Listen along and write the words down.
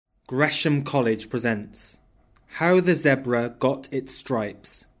Gresham College presents How the Zebra Got Its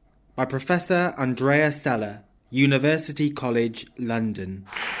Stripes by Professor Andrea Sella, University College, London.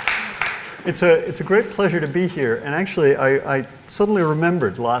 It's a great pleasure to be here, and actually I suddenly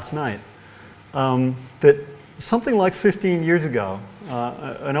remembered last night that something like 15 years ago,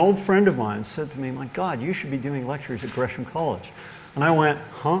 an old friend of mine said to me, "My God, you should be doing lectures at Gresham College." And I went,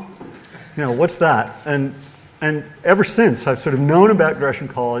 "Huh? You know, what's that?" And ever since, I've sort of known about Gresham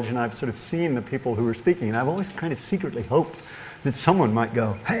College, and I've sort of seen the people who were speaking, and I've always kind of secretly hoped that someone might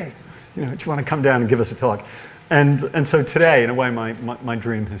go, "Hey, you know, do you want to come down and give us a talk?" And so today, in a way, my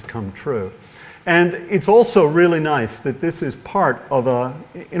dream has come true. And it's also really nice that this is part of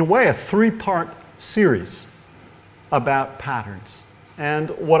in a way, a three-part series about patterns.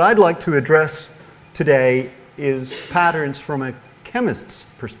 And what I'd like to address today is patterns from a chemist's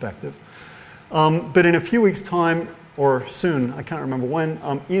perspective. But in a few weeks' time, or soon, I can't remember when,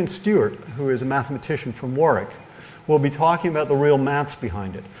 Ian Stewart, who is a mathematician from Warwick, will be talking about the real maths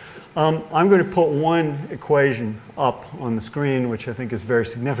behind it. I'm going to put one equation up on the screen, which I think is very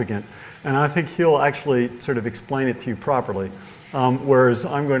significant, and I think he'll actually sort of explain it to you properly, whereas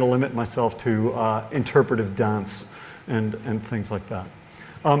I'm going to limit myself to interpretive dance and things like that.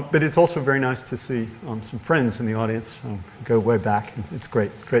 But it's also very nice to see some friends in the audience. Go way back. It's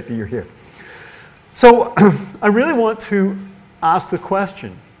great that you're here. So I really want to ask the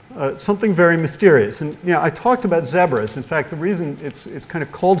question, something very mysterious. And you know, I talked about zebras. In fact, the reason it's kind of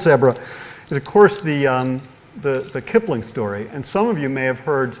called zebra is, of course, the Kipling story. And some of you may have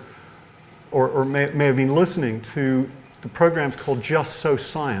heard or may have been listening to the programs called Just So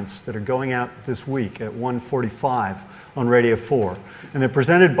Science that are going out this week at 1:45 on Radio 4. And they're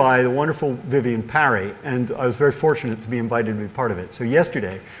presented by the wonderful Vivian Parry, and I was very fortunate to be invited to be part of it. So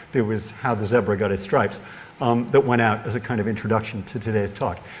yesterday, there was How the Zebra Got Its Stripes that went out as a kind of introduction to today's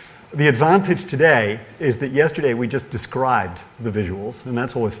talk. The advantage today is that yesterday we just described the visuals, and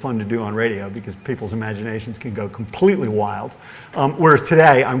that's always fun to do on radio because people's imaginations can go completely wild. Whereas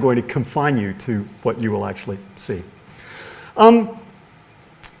today, I'm going to confine you to what you will actually see.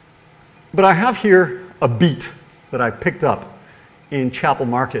 But I have here a beet that I picked up in Chapel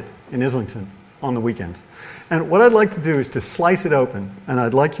Market in Islington on the weekend. And what I'd like to do is to slice it open, and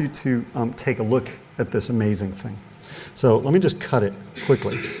I'd like you to take a look at this amazing thing. So let me just cut it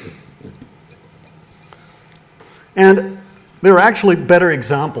quickly. And there are actually better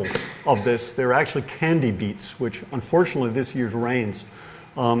examples of this. There are actually candy beets, which unfortunately this year's rains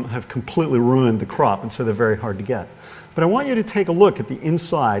have completely ruined the crop, and so they're very hard to get. But I want you to take a look at the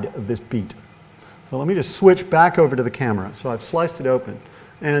inside of this beet. So let me just switch back over to the camera. So I've sliced it open.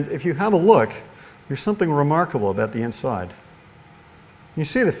 And if you have a look, there's something remarkable about the inside. You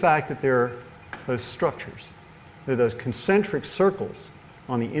see the fact that there are those structures. There are those concentric circles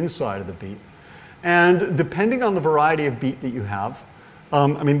on the inside of the beet. And depending on the variety of beet that you have,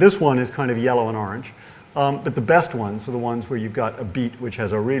 I mean, this one is kind of yellow and orange. But the best ones are the ones where you've got a beet which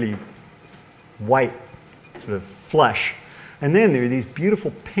has a really white sort of flesh. And then there are these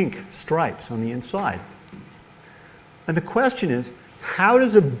beautiful pink stripes on the inside. And the question is, how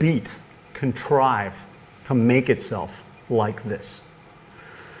does a beet contrive to make itself like this?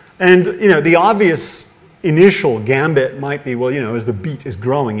 And, you know, the obvious initial gambit might be, well, you know, as the beet is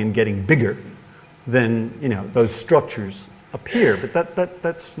growing and getting bigger, then, you know, those structures appear, but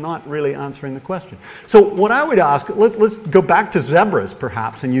that's not really answering the question. So what I would ask, let's go back to zebras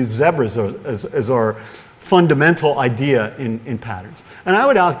perhaps and use zebras as our fundamental idea in patterns. And I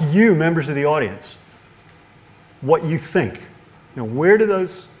would ask you, members of the audience, what you think. You know, where do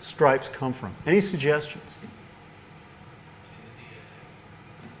those stripes come from? Any suggestions?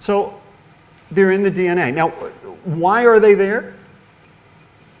 So they're in the DNA. Now, why are they there?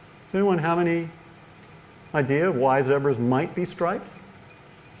 Does anyone have any idea of why zebras might be striped?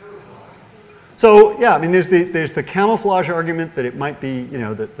 So yeah, I mean, there's the camouflage argument that it might be, you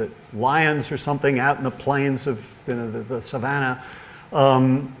know, that lions or something out in the plains of the savannah,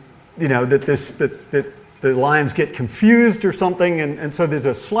 you know, that the lions get confused or something, and so there's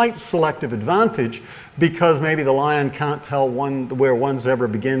a slight selective advantage because maybe the lion can't tell where one zebra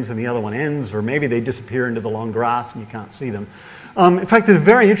begins and the other one ends, or maybe they disappear into the long grass and you can't see them. In fact, there's a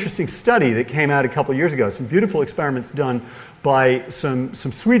very interesting study that came out a couple of years ago, some beautiful experiments done by some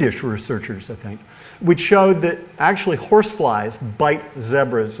Swedish researchers, I think, which showed that actually horseflies bite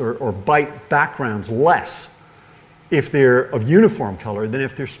zebras or bite backgrounds less if they're of uniform color than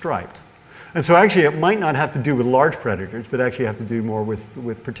if they're striped. And so actually it might not have to do with large predators, but actually have to do more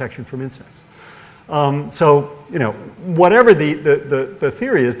with protection from insects. So, you know, whatever the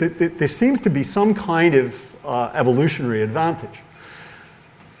theory is, there seems to be some kind of evolutionary advantage.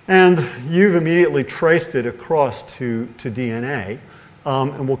 And you've immediately traced it across to DNA.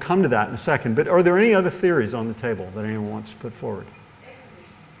 And we'll come to that in a second. But are there any other theories on the table that anyone wants to put forward?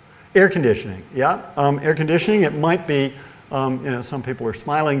 Air conditioning, yeah. Air conditioning, it might be, some people are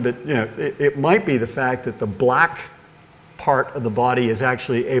smiling, but it might be the fact that the black part of the body is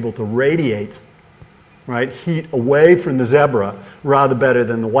actually able to radiate, right, heat away from the zebra rather better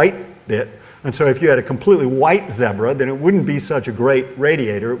than the white bit. And so if you had a completely white zebra, then it wouldn't be such a great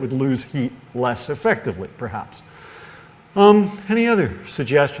radiator. It would lose heat less effectively, perhaps. Any other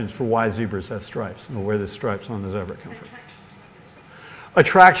suggestions for why zebras have stripes, or where the stripes on the zebra come from?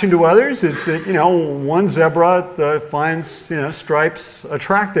 Attraction to others is that, one zebra finds, stripes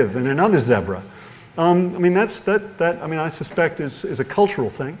attractive in another zebra. I suspect is a cultural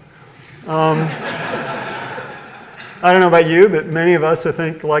thing. I don't know about you, but many of us, I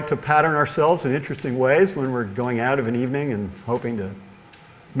think, like to pattern ourselves in interesting ways when we're going out of an evening and hoping to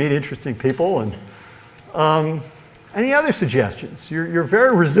meet interesting people. And any other suggestions? You're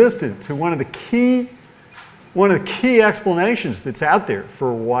very resistant to one of the key explanations that's out there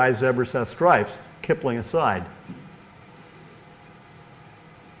for why zebras have stripes, Kipling aside.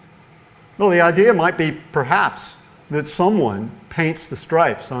 Well, the idea might be perhaps that someone paints the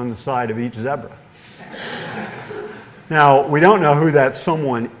stripes on the side of each zebra. Now, we don't know who that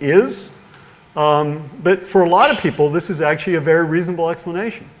someone is, but for a lot of people, this is actually a very reasonable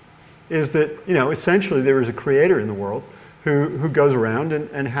explanation, is that, essentially there is a creator in the world who goes around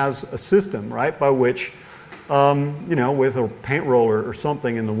and has a system, right, by which, with a paint roller or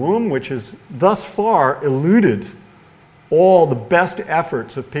something in the womb, which has thus far eluded all the best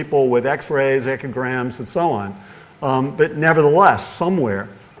efforts of people with x-rays, echograms, and so on. But nevertheless, somewhere,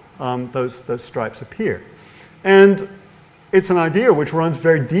 those stripes appear. And it's an idea which runs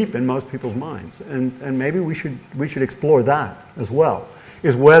very deep in most people's minds. And maybe we should explore that as well,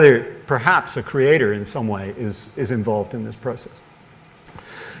 is whether perhaps a creator in some way is involved in this process.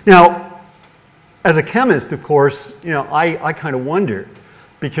 Now, as a chemist, of course, I kind of wonder,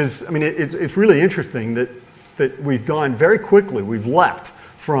 because, it's really interesting that we've gone very quickly, we've leapt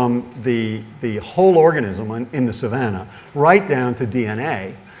from the whole organism in the savanna right down to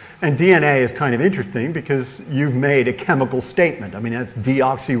DNA. And DNA is kind of interesting because you've made a chemical statement. That's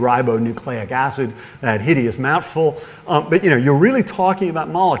deoxyribonucleic acid, that hideous mouthful. But you're really talking about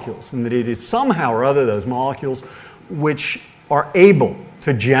molecules, and that it is somehow or other those molecules which are able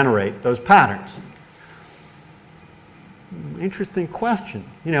to generate those patterns. Interesting question.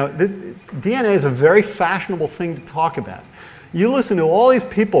 DNA is a very fashionable thing to talk about. You listen to all these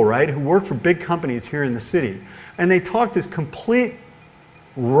people, right, who work for big companies here in the city, and they talk this complete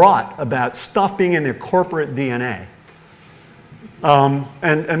rot about stuff being in their corporate DNA. And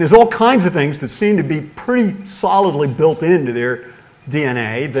there's all kinds of things that seem to be pretty solidly built into their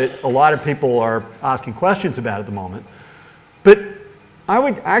DNA that a lot of people are asking questions about at the moment. But I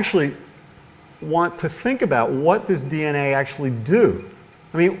would actually want to think about what does DNA actually do.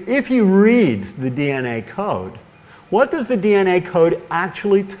 If you read the DNA code, what does the DNA code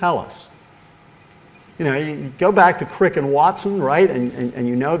actually tell us? You go back to Crick and Watson, right, and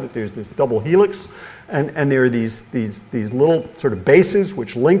you know that there's this double helix, and there are these little sort of bases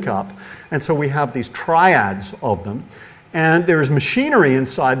which link up, and so we have these triads of them, and there's machinery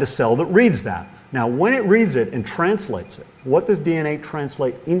inside the cell that reads that. Now, when it reads it and translates it, what does DNA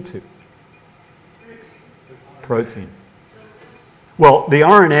translate into? Protein. Well, the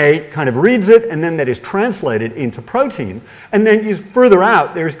RNA kind of reads it, and then that is translated into protein. And then further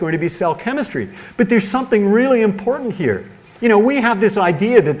out, there's going to be cell chemistry. But there's something really important here. We have this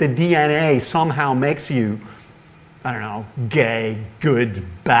idea that the DNA somehow makes you, I don't know, gay, good,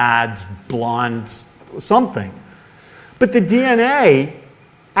 bad, blonde, something. But the DNA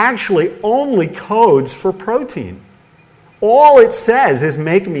actually only codes for protein. All it says is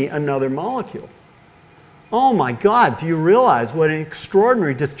make me another molecule. Oh my God, do you realize what an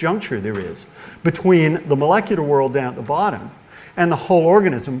extraordinary disjuncture there is between the molecular world down at the bottom and the whole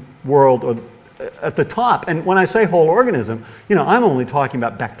organism world at the top? And when I say whole organism, I'm only talking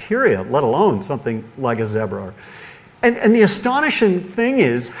about bacteria, let alone something like a zebra. And the astonishing thing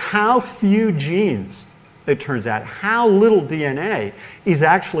is how few genes, it turns out, how little DNA is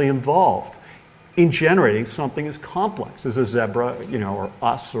actually involved in generating something as complex as a zebra, or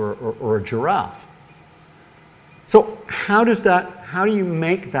us or a giraffe. So how do you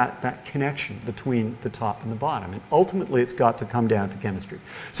make that connection between the top and the bottom? And ultimately, it's got to come down to chemistry.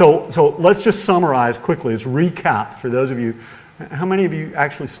 So let's just summarize quickly. Let's recap for those of you. How many of you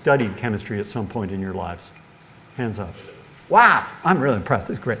actually studied chemistry at some point in your lives? Hands up. Wow, I'm really impressed.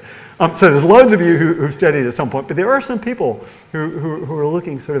 It's great. So there's loads of you who've studied at some point, but there are some people who are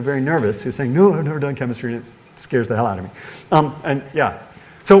looking sort of very nervous, who are saying, no, I've never done chemistry, and it scares the hell out of me. And yeah,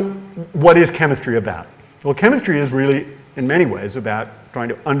 so what is chemistry about? Well, chemistry is really, in many ways, about trying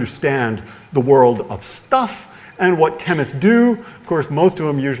to understand the world of stuff and what chemists do. Of course, most of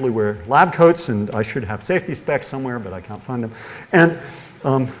them usually wear lab coats, and I should have safety specs somewhere, but I can't find them. And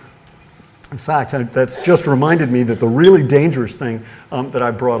in fact, that's just reminded me that the really dangerous thing that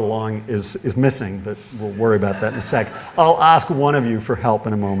I brought along is missing, but we'll worry about that in a sec. I'll ask one of you for help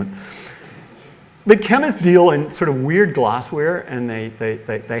in a moment. But chemists deal in sort of weird glassware, and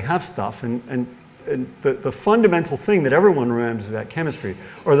they have stuff, and the fundamental thing that everyone remembers about chemistry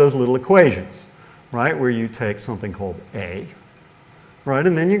are those little equations, right, where you take something called A, right,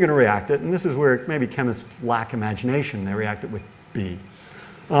 and then you're going to react it, and this is where maybe chemists lack imagination. They react it with B.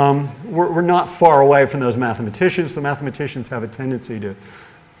 We're not far away from those mathematicians. The mathematicians have a tendency to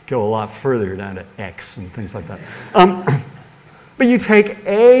go a lot further down to X and things like that. But you take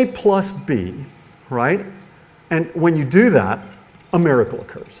A plus B, right, and when you do that, a miracle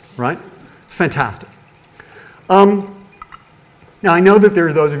occurs, right? It's fantastic. Now, I know that there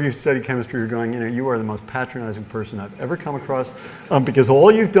are those of you who study chemistry who are going, you are the most patronizing person I've ever come across, because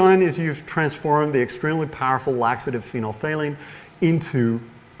all you've done is you've transformed the extremely powerful laxative phenolphthalein into,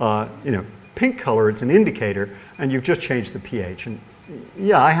 pink color. It's an indicator, and you've just changed the pH. And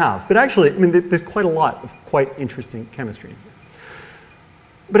yeah, I have. But actually, there's quite a lot of quite interesting chemistry in here.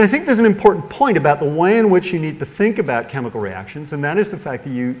 But I think there's an important point about the way in which you need to think about chemical reactions, and that is the fact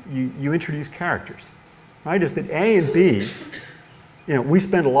that you introduce characters, right? Is that A and B, we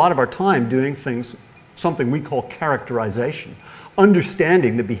spend a lot of our time doing something we call characterization,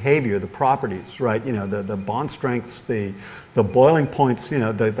 understanding the behavior, the properties, right? The bond strengths, the boiling points,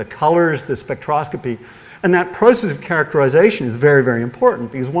 the colors, the spectroscopy. And that process of characterization is very, very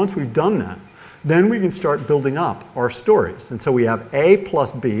important, because once we've done that, then we can start building up our stories. And so we have A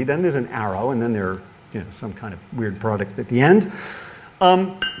plus B, then there's an arrow, and then there are, some kind of weird product at the end.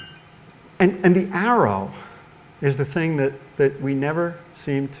 And the arrow is the thing that we never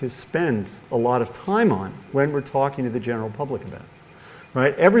seem to spend a lot of time on when we're talking to the general public about,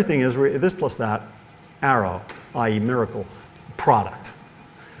 right? Everything is this plus that, arrow, i.e. miracle, product.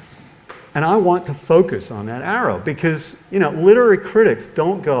 And I want to focus on that arrow because, literary critics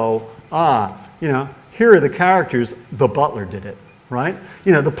don't go, here are the characters, the butler did it, right?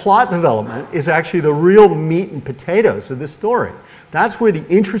 The plot development is actually the real meat and potatoes of this story. That's where the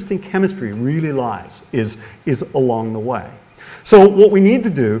interesting chemistry really lies, is along the way. So what we need to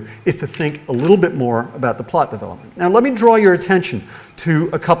do is to think a little bit more about the plot development. Now let me draw your attention to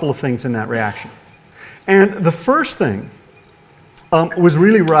a couple of things in that reaction. And the first thing was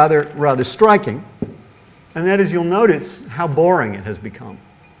really rather striking, and that is you'll notice how boring it has become.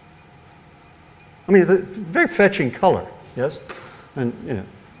 It's a very fetching color, yes? And,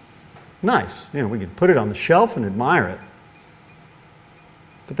 it's nice. We can put it on the shelf and admire it.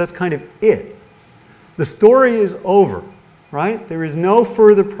 But that's kind of it. The story is over, right? There is no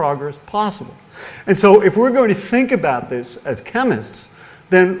further progress possible. And so if we're going to think about this as chemists,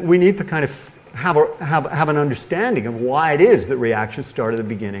 then we need to kind of have an understanding of why it is that reactions start at the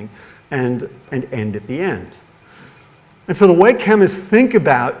beginning and end at the end. And so the way chemists think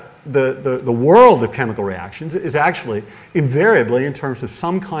about the world of chemical reactions is actually invariably in terms of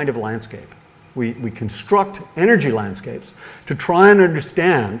some kind of landscape. We construct energy landscapes to try and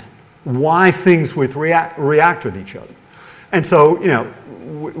understand why things react with each other. And so,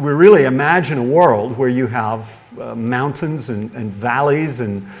 we really imagine a world where you have mountains and valleys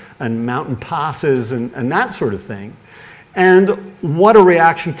and mountain passes and that sort of thing. And what a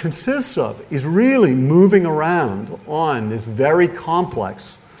reaction consists of is really moving around on this very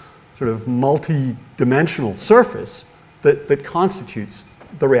complex sort of multi-dimensional surface that constitutes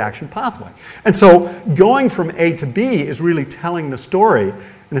the reaction pathway. And so going from A to B is really telling the story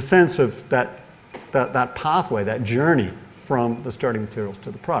in a sense of that pathway, that journey from the starting materials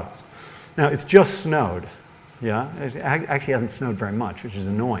to the products. Now, it's just snowed. Yeah, it actually hasn't snowed very much, which is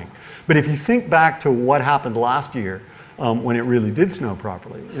annoying. But if you think back to what happened last year when it really did snow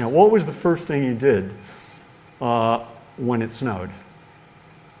properly, what was the first thing you did when it snowed?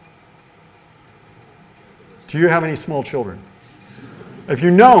 Do you have any small children? If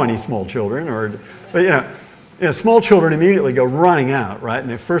you know any small children, small children immediately go running out, right? And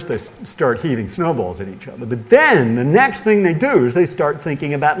they start heaving snowballs at each other. But then the next thing they do is they start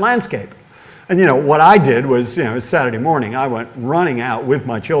thinking about landscape. And what I did was, it was Saturday morning, I went running out with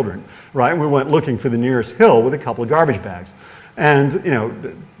my children, right? We went looking for the nearest hill with a couple of garbage bags. And,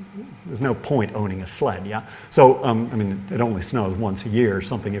 there's no point owning a sled, yeah? So, I mean, it only snows once a year or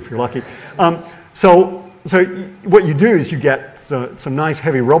something if you're lucky. So what you do is you get some nice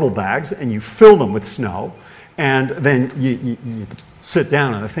heavy rubble bags and you fill them with snow, and then you sit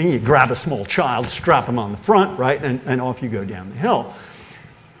down on the thing, you grab a small child, strap them on the front, right, and off you go down the hill.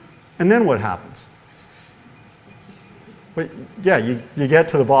 And then what happens? Well, yeah, you get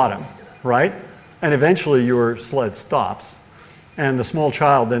to the bottom, right? And eventually your sled stops. And the small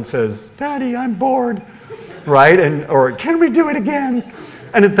child then says, "Daddy, I'm bored," right? Or, "Can we do it again?"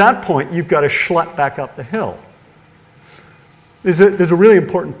 And at that point, you've got to schlep back up the hill. There's a really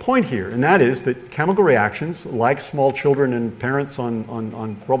important point here, and that is that chemical reactions, like small children and parents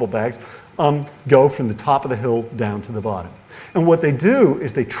on rubble bags, go from the top of the hill down to the bottom. And what they do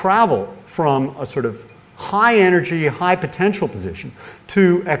is they travel from a sort of high energy, high potential position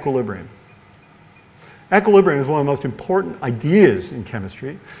to equilibrium. Equilibrium is one of the most important ideas in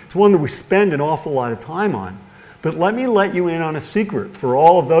chemistry. It's one that we spend an awful lot of time on. But let me let you in on a secret for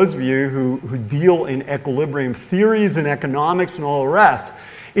all of those of you who deal in equilibrium theories and economics and all the rest,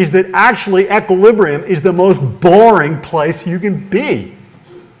 is that actually equilibrium is the most boring place you can be.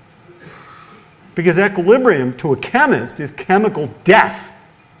 Because equilibrium to a chemist is chemical death.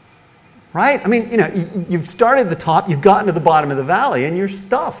 Right? I mean, you've started at the top, you've gotten to the bottom of the valley, and you're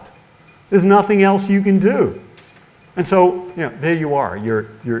stuffed. There's nothing else you can do. And so, there you are.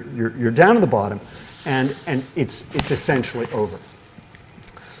 You're down at the bottom, and it's essentially over.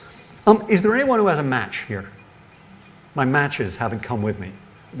 Is there anyone who has a match here? My matches haven't come with me.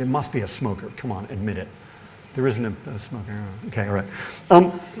 There must be a smoker. Come on, admit it. There isn't a smoker. Okay, all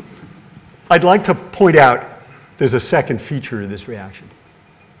right. I'd like to point out there's a second feature of this reaction.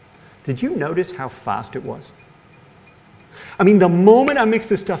 Did you notice how fast it was? I mean, the moment I mixed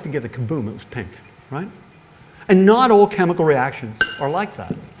this stuff together, kaboom, it was pink, right? And not all chemical reactions are like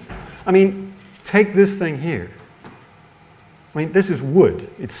that. I mean, take this thing here. I mean, this is wood.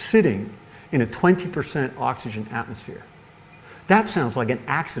 It's sitting in a 20% oxygen atmosphere. That sounds like an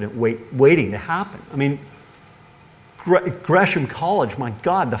accident waiting to happen. I mean, Gresham College, my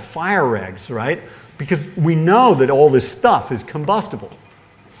God, the fire regs, right? Because we know that all this stuff is combustible.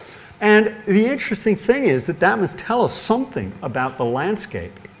 And the interesting thing is that must tell us something about the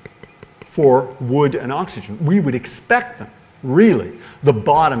landscape for wood and oxygen. We would expect them, really. The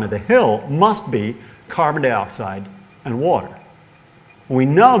bottom of the hill must be carbon dioxide and water. We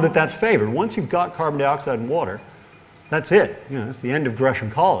know that that's favored. Once you've got carbon dioxide and water, that's it. It's the end of Gresham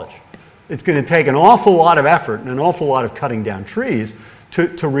College. It's going to take an awful lot of effort and an awful lot of cutting down trees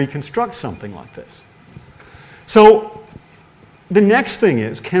to reconstruct something like this. So the next thing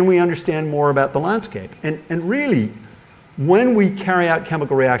is, can we understand more about the landscape? And really, when we carry out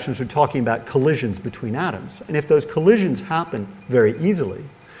chemical reactions, we're talking about collisions between atoms. And if those collisions happen very easily,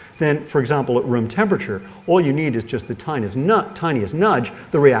 then, for example, at room temperature, all you need is just the tiniest nudge,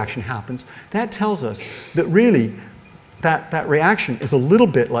 the reaction happens. That tells us that really that reaction is a little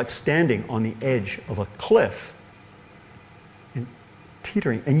bit like standing on the edge of a cliff and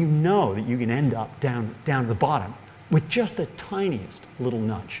teetering, and you know that you can end up down to the bottom with just the tiniest little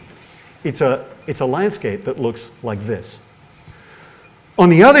nudge. It's a landscape that looks like this. On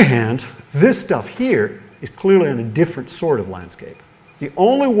the other hand, this stuff here is clearly on a different sort of landscape. The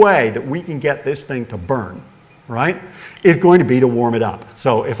only way that we can get this thing to burn, right, is going to be to warm it up.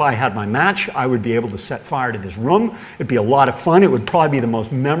 So if I had my match, I would be able to set fire to this room. It'd be a lot of fun. It would probably be the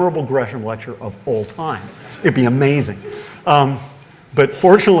most memorable Gresham lecture of all time. It'd be amazing. But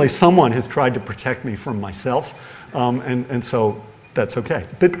fortunately, someone has tried to protect me from myself. And so that's okay.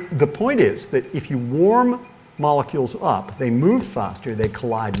 The point is that if you warm molecules up, they move faster, they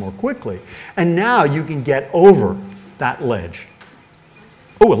collide more quickly, and now you can get over that ledge.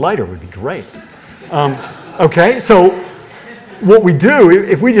 Oh, a lighter would be great. Okay, so what we do,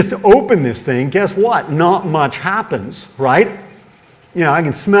 if we just open this thing, guess what? Not much happens, right? I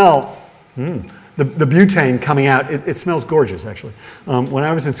can smell the butane coming out. It smells gorgeous, actually. When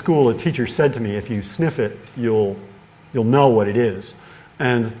I was in school, a teacher said to me, if you sniff it, you'll know what it is.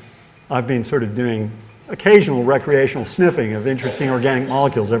 And I've been sort of doing occasional recreational sniffing of interesting organic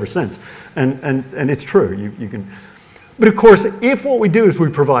molecules ever since. And it's true. You can. But of course, if what we do is we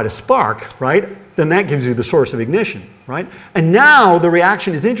provide a spark, right, then that gives you the source of ignition, right? And now the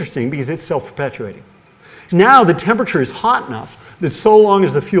reaction is interesting because it's self-perpetuating. Now the temperature is hot enough that so long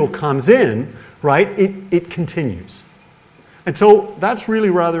as the fuel comes in, right, it continues. And so that's really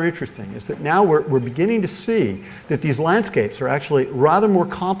rather interesting, is that now we're beginning to see that these landscapes are actually rather more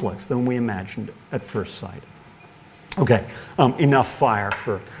complex than we imagined at first sight. Okay, enough fire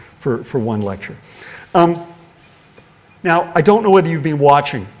for one lecture. Now, I don't know whether you've been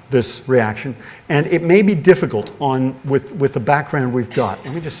watching this reaction, and it may be difficult with the background we've got.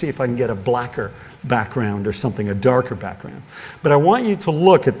 Let me just see if I can get a blacker background or something, a darker background. But I want you to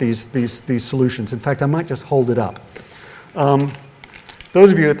look at these solutions. In fact, I might just hold it up.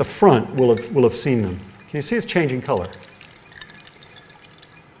 Those of you at the front will have seen them. Can you see it's changing color?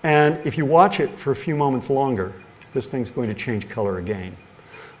 And if you watch it for a few moments longer, this thing's going to change color again.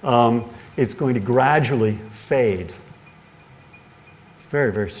 It's going to gradually fade. It's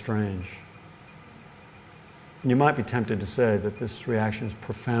very, very strange. And you might be tempted to say that this reaction is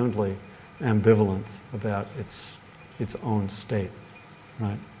profoundly ambivalent about its own state,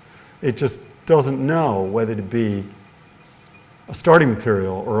 right? It just doesn't know whether to be a starting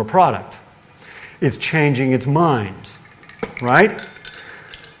material or a product. It's changing its mind, right?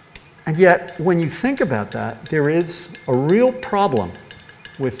 And yet, when you think about that, there is a real problem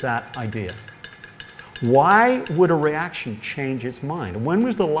with that idea. Why would a reaction change its mind? When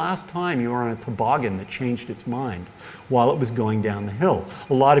was the last time you were on a toboggan that changed its mind while it was going down the hill?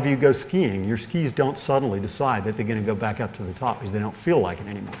 A lot of you go skiing. Your skis don't suddenly decide that they're going to go back up to the top because they don't feel like it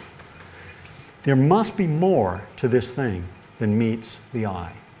anymore. There must be more to this thing than meets the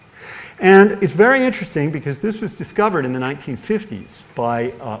eye. And it's very interesting because this was discovered in the 1950s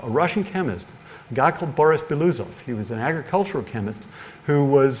by a Russian chemist, a guy called Boris Beluzov. He was an agricultural chemist who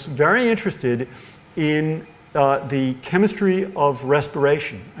was very interested in the chemistry of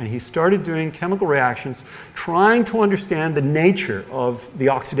respiration. And he started doing chemical reactions, trying to understand the nature of the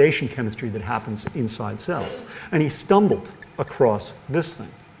oxidation chemistry that happens inside cells. And he stumbled across this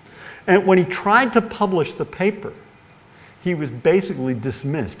thing. And when he tried to publish the paper, he was basically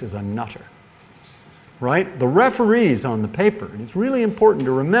dismissed as a nutter, right? The referees on the paper, and it's really important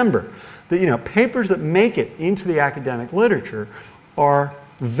to remember that, papers that make it into the academic literature are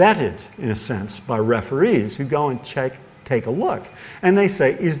vetted, in a sense, by referees who go and take a look. And they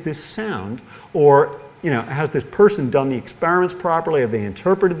say, is this sound? Or, has this person done the experiments properly? Have they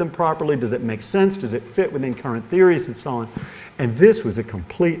interpreted them properly? Does it make sense? Does it fit within current theories? And so on. And this was a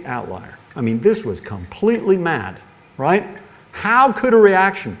complete outlier. I mean, this was completely mad. Right? How could a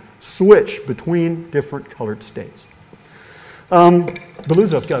reaction switch between different colored states?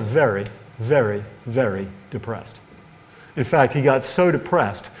 Beluzov got very, very, very depressed. In fact, he got so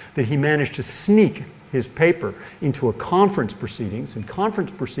depressed that he managed to sneak his paper into a conference proceedings. And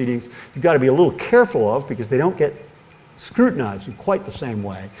conference proceedings you've got to be a little careful of because they don't get scrutinized in quite the same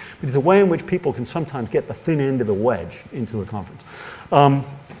way. But it's a way in which people can sometimes get the thin end of the wedge into a conference.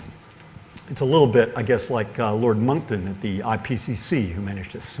 It's a little bit, I guess, like Lord Monckton at the IPCC, who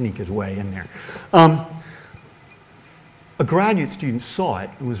managed to sneak his way in there. A graduate student saw it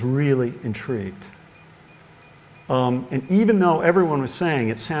and was really intrigued. And even though everyone was saying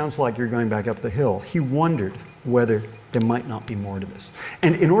it sounds like you're going back up the hill, he wondered whether there might not be more to this.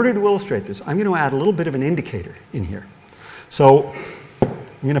 And in order to illustrate this, I'm going to add a little bit of an indicator in here. So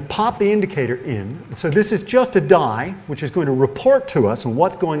I'm going to pop the indicator in. So this is just a dye, which is going to report to us on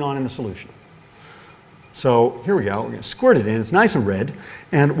what's going on in the solution. So here we go. We're going to squirt it in. It's nice and red.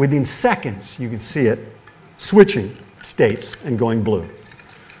 And within seconds, you can see it switching states and going blue.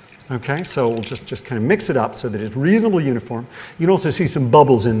 Okay, so we'll just kind of mix it up so that it's reasonably uniform. You can also see some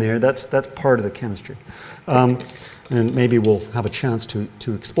bubbles in there. That's part of the chemistry. And maybe we'll have a chance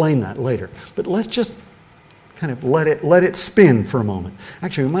to explain that later. But let's just kind of let it spin for a moment.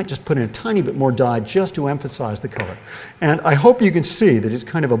 Actually, we might just put in a tiny bit more dye just to emphasize the color. And I hope you can see that it's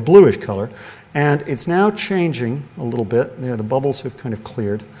kind of a bluish color. And it's now changing a little bit. There, the bubbles have kind of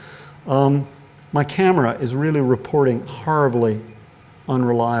cleared. My camera is really reporting horribly,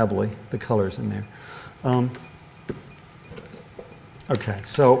 unreliably, the colors in there. Okay,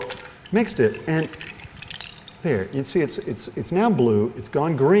 so mixed it, and there, you see it's now blue. It's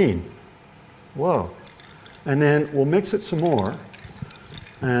gone green. Whoa. And then we'll mix it some more,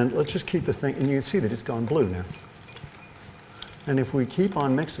 and let's just keep the thing, and you can see that it's gone blue now. And if we keep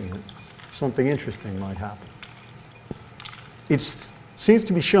on mixing it, something interesting might happen. It seems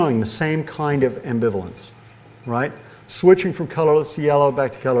to be showing the same kind of ambivalence, right? Switching from colorless to yellow,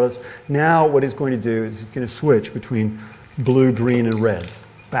 back to colorless. Now what it's going to do is it's going to switch between blue, green, and red,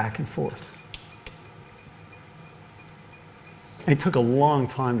 back and forth. It took a long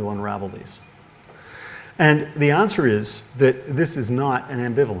time to unravel these. And the answer is that this is not an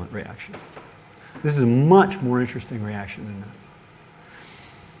ambivalent reaction. This is a much more interesting reaction than that.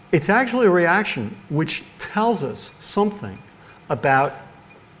 It's actually a reaction which tells us something about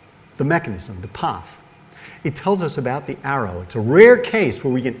the mechanism, the path. It tells us about the arrow. It's a rare case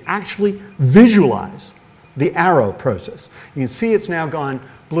where we can actually visualize the arrow process. You can see it's now gone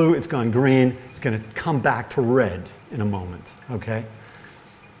blue, it's gone green, it's going to come back to red in a moment, okay?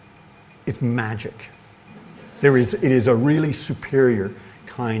 It's magic. It is a really superior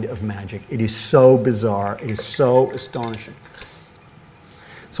kind of magic. It is so bizarre. It is so astonishing.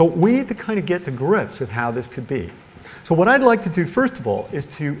 So we need to kind of get to grips with how this could be. So what I'd like to do, first of all, is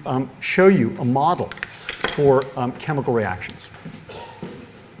to show you a model for chemical reactions.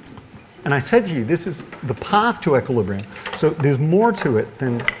 And I said to you, this is the path to equilibrium. So there's more to it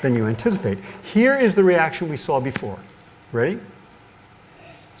than you anticipate. Here is the reaction we saw before. Ready?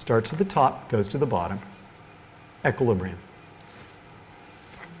 Starts at the top, goes to the bottom. Equilibrium.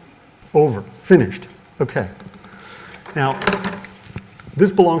 Over. Finished. Okay. Now, this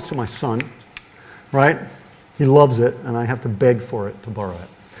belongs to my son, right? He loves it, and I have to beg for it to borrow it.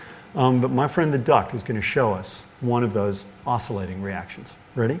 But my friend the duck is going to show us one of those oscillating reactions.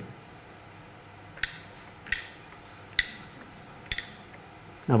 Ready?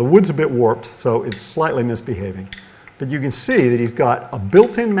 Now the wood's a bit warped, so it's slightly misbehaving. But you can see that he's got a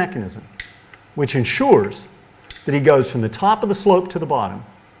built-in mechanism which ensures that he goes from the top of the slope to the bottom,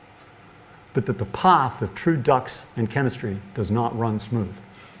 but that the path of true ducks and chemistry does not run smooth.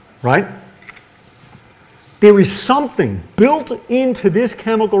 Right? There is something built into this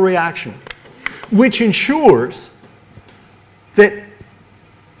chemical reaction which ensures that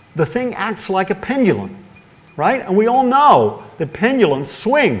the thing acts like a pendulum. Right? And we all know that pendulums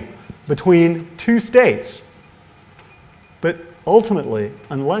swing between two states. But ultimately,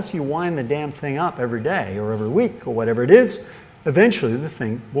 unless you wind the damn thing up every day or every week or whatever it is, eventually the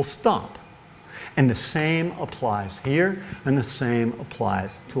thing will stop. And the same applies here, and the same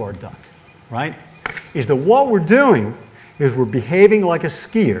applies to our duck. Right? Is that what we're doing is we're behaving like a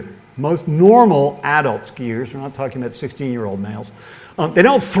skier. Most normal adult skiers, we're not talking about 16-year-old males, they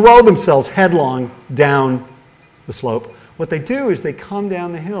don't throw themselves headlong down the slope. What they do is they come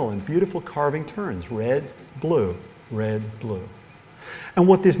down the hill in beautiful carving turns, red, blue, red, blue. And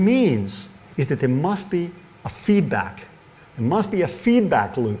what this means is that there must be a feedback. There must be a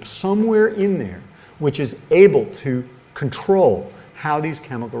feedback loop somewhere in there which is able to control how these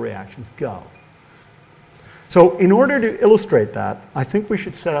chemical reactions go. So in order to illustrate that, I think we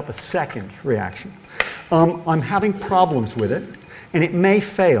should set up a second reaction. I'm having problems with it, and it may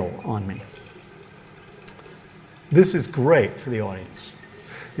fail on me. This is great for the audience.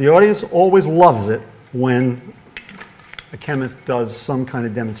 The audience always loves it when a chemist does some kind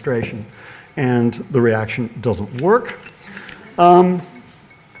of demonstration and the reaction doesn't work. And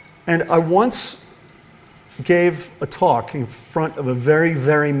I once gave a talk in front of a very,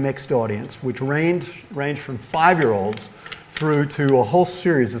 very mixed audience, which ranged from 5-year-olds through to a whole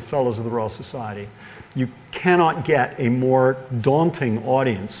series of Fellows of the Royal Society. You cannot get a more daunting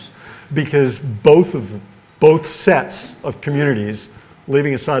audience because both sets of communities,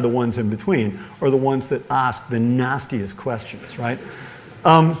 leaving aside the ones in between, are the ones that ask the nastiest questions, right?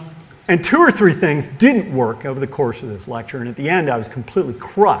 And 2 or 3 things didn't work over the course of this lecture, and at the end I was completely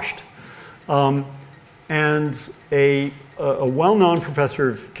crushed. And a well-known professor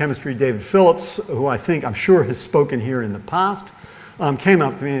of chemistry, David Phillips, who I'm sure has spoken here in the past, came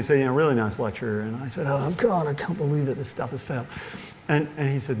up to me and said, really nice lecture. And I said, oh God, I can't believe that this stuff has failed. And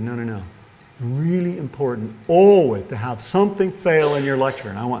he said, no. Really important always to have something fail in your lecture.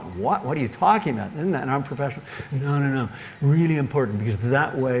 And I went, what? What are you talking about? Isn't that unprofessional? No. Really important, because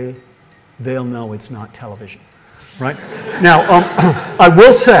that way they'll know it's not television. Right? Now, I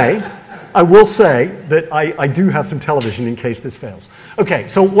will say that I do have some television in case this fails. Okay,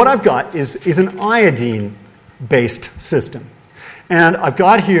 so what I've got is an iodine-based system. And I've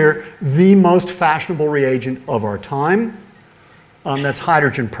got here the most fashionable reagent of our time. That's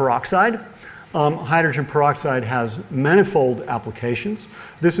hydrogen peroxide. Hydrogen peroxide has manifold applications.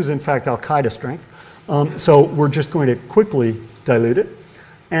 This is, in fact, Al-Qaeda strength. So we're just going to quickly dilute it.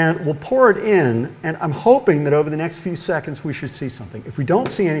 And we'll pour it in, and I'm hoping that over the next few seconds we should see something. If we don't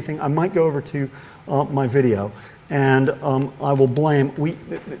see anything, I might go over to my video, and I will blame.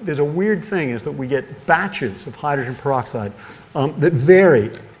 There's a weird thing is that we get batches of hydrogen peroxide that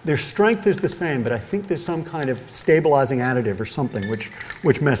vary. Their strength is the same, but I think there's some kind of stabilizing additive or something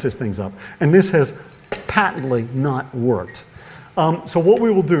which messes things up. And this has patently not worked. So what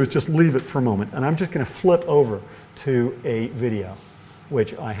we will do is just leave it for a moment, and I'm just going to flip over to a video,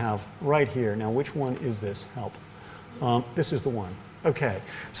 which I have right here. Now, which one is this? Help. This is the one. Okay.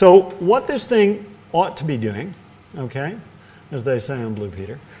 So what this thing ought to be doing, okay, as they say on Blue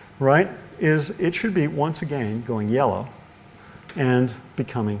Peter, right, is it should be, once again, going yellow and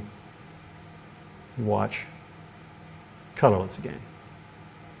becoming, watch, colorless again.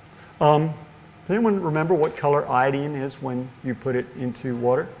 Does anyone remember what color iodine is when you put it into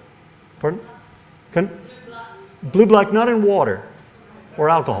water? Pardon? Blue-black, not in water or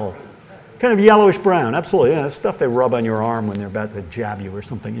alcohol. kind of yellowish brown, absolutely. Yeah, stuff they rub on your arm when they're about to jab you or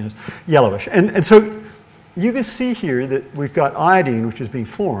something is yellowish. And so you can see here that we've got iodine, which is being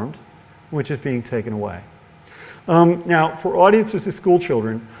formed, which is being taken away. Now, for audiences of school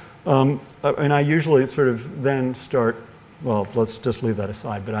children, and I usually sort of then start, well, let's just leave that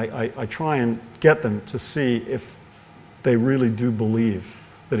aside, but I try and get them to see if they really do believe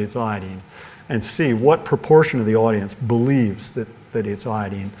that it's iodine and see what proportion of the audience believes that it's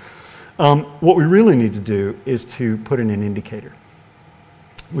iodine. What we really need to do is to put in an indicator.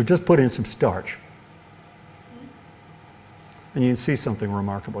 We've just put in some starch. And you can see something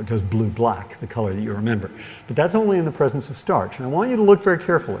remarkable. It goes blue-black, the color that you remember. But that's only in the presence of starch. And I want you to look very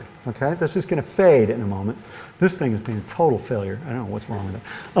carefully, okay? This is going to fade in a moment. This thing has been a total failure. I don't know what's wrong with it.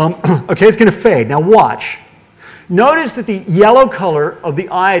 Okay, it's going to fade. Now watch. Notice that the yellow color of the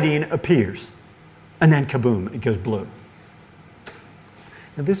iodine appears. And then kaboom, it goes blue.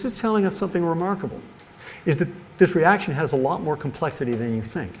 Now this is telling us something remarkable, is that this reaction has a lot more complexity than you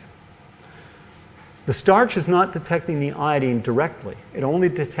think. The starch is not detecting the iodine directly. It only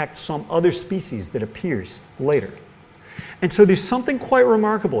detects some other species that appears later. And so there's something quite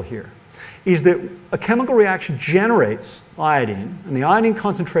remarkable here, is that a chemical reaction generates iodine, and the iodine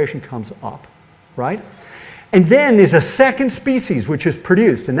concentration comes up, right? And then there's a second species which is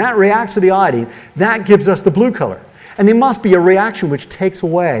produced, and that reacts with the iodine. That gives us the blue color. And there must be a reaction which takes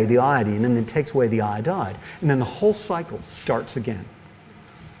away the iodine and then takes away the iodide. And then the whole cycle starts again.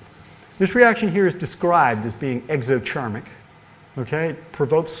 This reaction here is described as being exothermic. Okay? It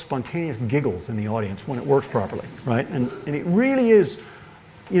provokes spontaneous giggles in the audience when it works properly, right? And it really is,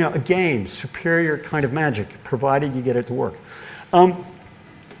 again, superior kind of magic, provided you get it to work.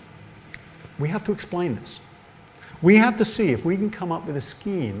 We have to explain this. We have to see if we can come up with a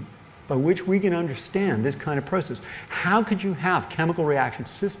scheme by which we can understand this kind of process. How could you have chemical reaction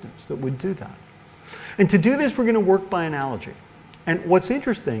systems that would do that? And to do this, we're going to work by analogy. And what's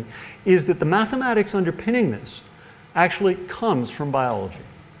interesting is that the mathematics underpinning this actually comes from biology.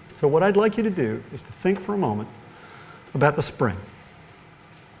 So what I'd like you to do is to think for a moment about the spring.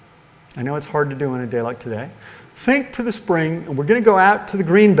 I know it's hard to do on a day like today. Think to the spring, and we're going to go out to the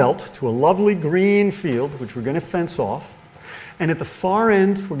green belt, to a lovely green field, which we're going to fence off. And at the far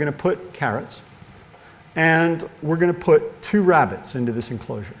end, we're going to put carrots. And we're going to put 2 rabbits into this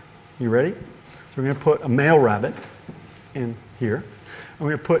enclosure. You ready? So we're going to put a male rabbit in here. And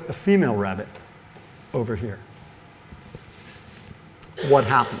we're going to put a female rabbit over here. What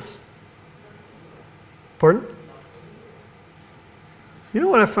happens? Pardon? You know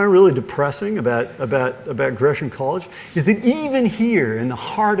what I find really depressing about Gresham College? Is that even here in the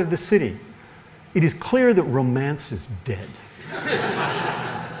heart of the city, it is clear that romance is dead.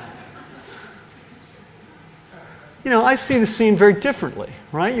 I see the scene very differently,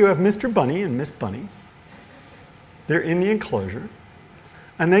 right? You have Mr. Bunny and Miss Bunny. They're in the enclosure,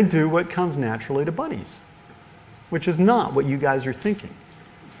 and they do what comes naturally to bunnies, which is not what you guys are thinking.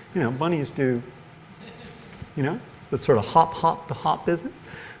 Bunnies do, the sort of hop business.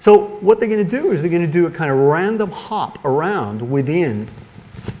 So what they're going to do is they're going to do a kind of random hop around within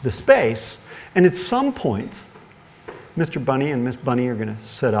the space, and at some point, Mr. Bunny and Miss Bunny are going to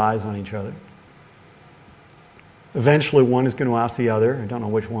set eyes on each other. Eventually, one is going to ask the other, I don't know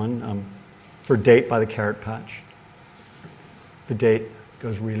which one, for a date by the carrot patch. The date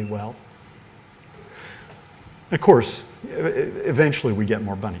goes really well. And of course, eventually we get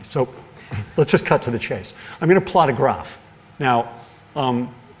more bunnies. So let's just cut to the chase. I'm going to plot a graph. Now,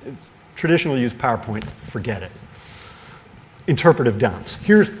 it's traditionally used PowerPoint. Forget it. Interpretive dance.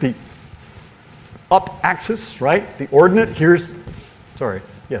 Here's the up axis, right? The ordinate.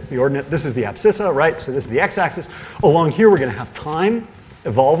 The ordinate. This is the abscissa, right? So this is the x-axis. Along here, we're going to have time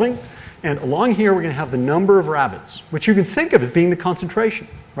evolving. And along here, we're going to have the number of rabbits, which you can think of as being the concentration,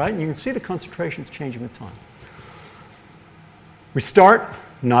 right? And you can see the concentrations changing with time. We start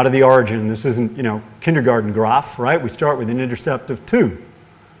not at the origin. This isn't, kindergarten graph, right? We start with an intercept of 2.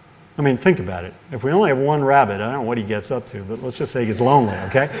 I mean, think about it. If we only have 1 rabbit, I don't know what he gets up to, but let's just say he gets lonely,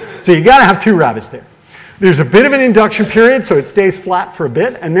 okay? So you got to have 2 rabbits there. There's a bit of an induction period, so it stays flat for a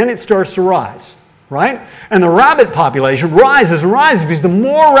bit, and then it starts to rise, right? And the rabbit population rises and rises because the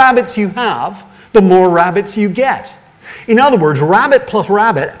more rabbits you have, the more rabbits you get. In other words, rabbit plus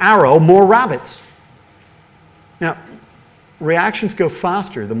rabbit, arrow, more rabbits. Now, reactions go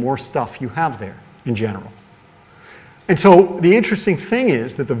faster the more stuff you have there in general. And so the interesting thing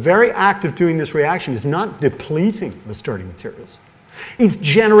is that the very act of doing this reaction is not depleting the starting materials. It's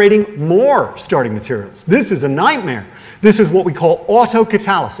generating more starting materials. This is a nightmare. This is what we call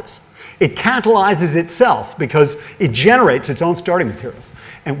autocatalysis. it catalyzes itself because it generates its own starting materials.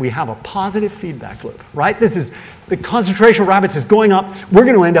 And we have a positive feedback loop, right? This is, the concentration of rabbits is going up. We're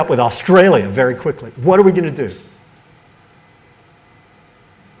going to end up with Australia very quickly. What are we going to do?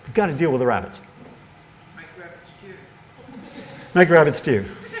 We've got to deal with the rabbits. Make rabbit stew. Make rabbit stew.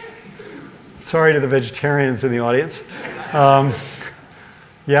 Sorry to the vegetarians in the audience.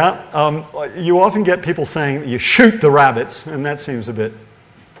 You often get people saying that you shoot the rabbits, and that seems a bit,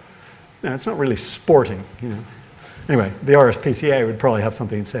 it's not really sporting, Anyway, the RSPCA would probably have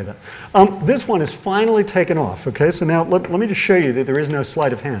something to say that. This one is finally taken off, okay? So now let me just show you that there is no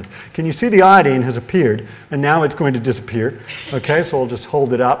sleight of hand. Can you see the iodine has appeared, and now it's going to disappear, okay? So I'll just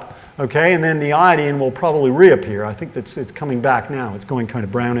hold it up, okay? And then the iodine will probably reappear. I think that it's coming back now. It's going kind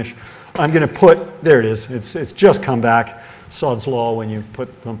of brownish. I'm going to put, there it is. It's just come back. Sod's law, when you put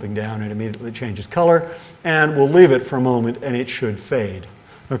something down, it immediately changes color. And we'll leave it for a moment, and it should fade.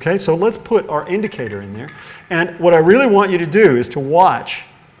 Okay, so let's put our indicator in there. And what I really want you to do is to watch,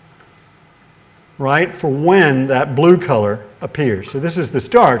 right, for when that blue color appears. So this is the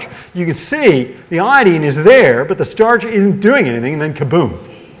starch. You can see the iodine is there, but the starch isn't doing anything, and then kaboom,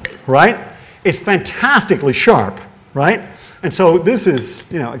 right? It's fantastically sharp, right? And so this is,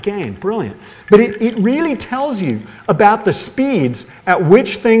 again, brilliant. But it really tells you about the speeds at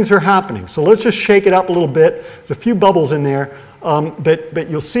which things are happening. So let's just shake it up a little bit. There's a few bubbles in there. But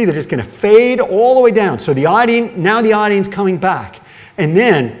you'll see that it's going to fade all the way down. So the iodine, now the iodine's coming back. And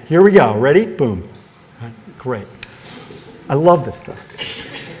then, here we go. Ready? Boom. Right, great. I love this stuff.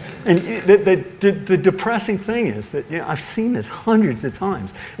 And the depressing thing is that I've seen this hundreds of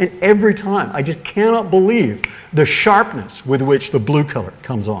times. And every time, I just cannot believe the sharpness with which the blue color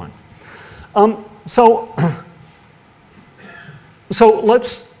comes on. So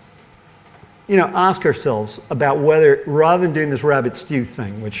let's ask ourselves about whether, rather than doing this rabbit stew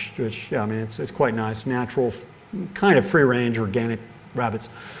thing, which it's quite nice, natural, kind of free-range, organic rabbits,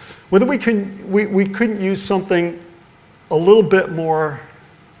 whether we couldn't use something a little bit more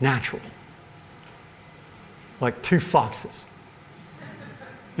natural, like 2 foxes.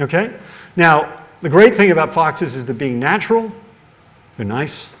 Okay? Now, the great thing about foxes is that being natural, they're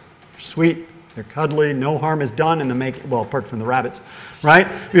nice, they're sweet, they're cuddly, no harm is done in the making, well, apart from the rabbits, right?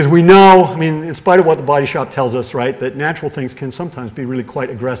 Because we know, in spite of what the Body Shop tells us, right, that natural things can sometimes be really quite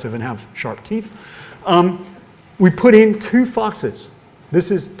aggressive and have sharp teeth. We put in 2 foxes.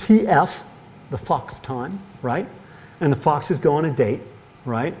 This is TF, the fox time, right? And the foxes go on a date,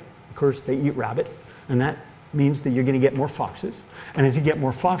 right? Of course, they eat rabbit, and that means that you're going to get more foxes. And as you get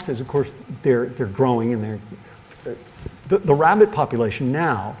more foxes, of course, they're growing, and the rabbit population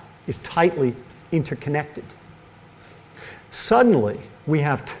now is tightly interconnected. Suddenly, we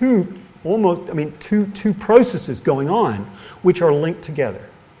have two processes going on which are linked together.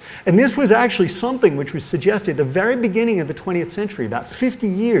 And this was actually something which was suggested at the very beginning of the 20th century, about 50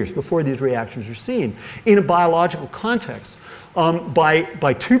 years before these reactions were seen, in a biological context,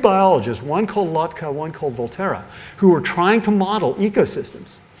 by 2 biologists, one called Lotka, one called Volterra, who were trying to model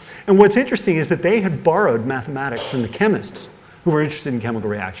ecosystems. And what's interesting is that they had borrowed mathematics from the chemists who were interested in chemical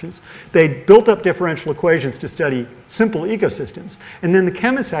reactions. They built up differential equations to study simple ecosystems. And then the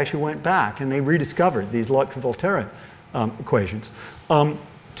chemists actually went back and they rediscovered these Lotka-Volterra equations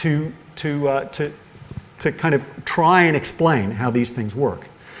to kind of try and explain how these things work.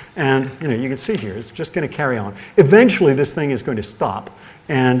 And you can see here, it's just going to carry on. Eventually, this thing is going to stop,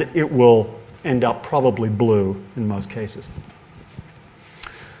 and it will end up probably blue in most cases.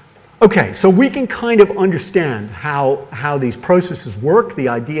 Okay, so we can kind of understand how these processes work, the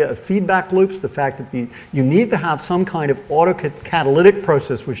idea of feedback loops, the fact that you need to have some kind of autocatalytic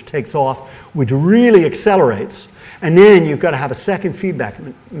process which takes off, which really accelerates, and then you've got to have a second feedback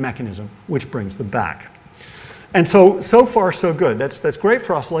mechanism which brings them back. And so far so good. That's great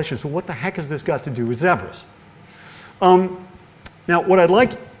for oscillations, but what the heck has this got to do with zebras? Now, what I'd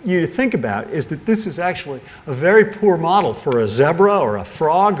like you to think about is that this is actually a very poor model for a zebra or a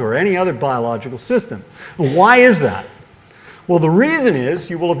frog or any other biological system. And why is that? Well, the reason is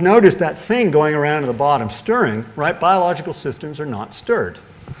you will have noticed that thing going around at the bottom stirring, right? Biological systems are not stirred.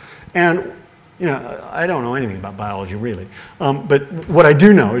 And I don't know anything about biology really, but what I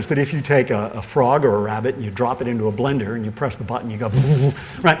do know is that if you take a frog or a rabbit and you drop it into a blender and you press the button, you go,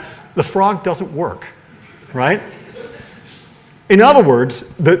 right? The frog doesn't work, right? In other words,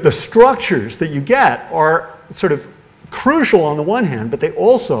 the structures that you get are sort of crucial on the one hand, but they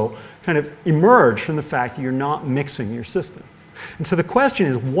also kind of emerge from the fact that you're not mixing your system. And so the question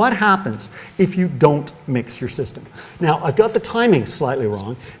is, what happens if you don't mix your system? Now, I've got the timing slightly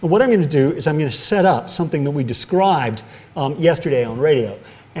wrong, and what I'm going to do is I'm going to set up something that we described yesterday on radio.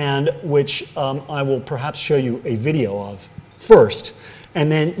 and which I will perhaps show you a video of first,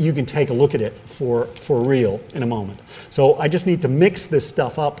 and then you can take a look at it for real in a moment. So I just need to mix this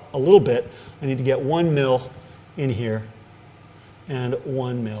stuff up a little bit. I need to get 1 mil in here and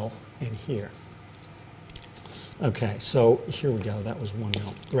 1 mil in here. Okay, so here we go. That was 1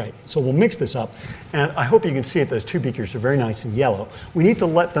 mil. Great. So we'll mix this up, and I hope you can see it. Those two beakers are very nice and yellow. We need to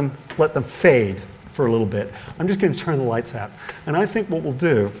let them fade for a little bit. I'm just going to turn the lights out, and I think what we'll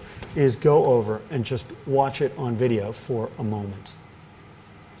do is go over and just watch it on video for a moment.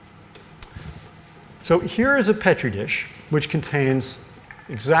 So here is a Petri dish which contains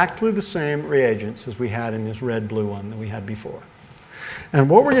exactly the same reagents as we had in this red-blue one that we had before. And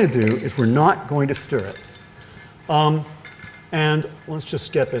what we're going to do is we're not going to stir it. And let's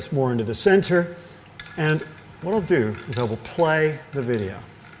just get this more into the center. And what I'll do is I will play the video.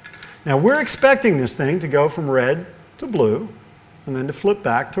 Now we're expecting this thing to go from red to blue, and then to flip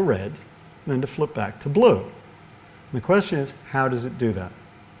back to red, and then to flip back to blue. And the question is, how does it do that?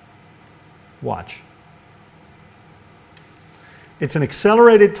 Watch. It's an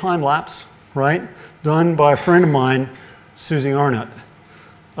accelerated time lapse, right? Done by a friend of mine, Susie Arnott.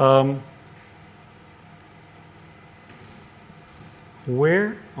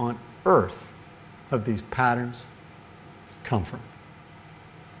 Where on earth have these patterns come from?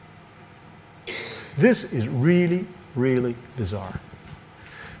 This is really, really bizarre.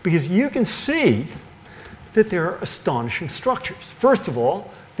 Because you can see that there are astonishing structures. First of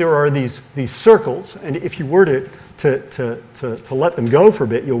all, there are these circles, and if you were to let them go for a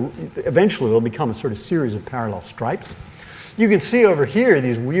bit, eventually they'll become a sort of series of parallel stripes. You can see over here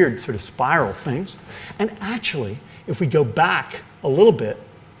these weird sort of spiral things. And actually, if we go back a little bit,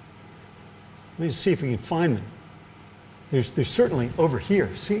 let me see if we can find them. There's certainly over here.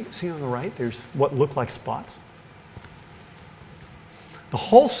 See on the right, there's what look like spots. The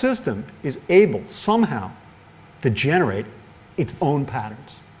whole system is able somehow to generate its own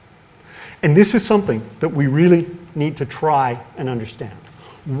patterns. And this is something that we really need to try and understand.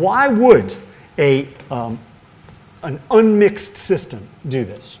 Why would an unmixed system do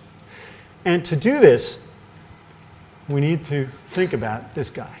this? And to do this, we need to think about this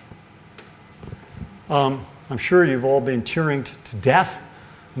guy. I'm sure you've all been Turinged to death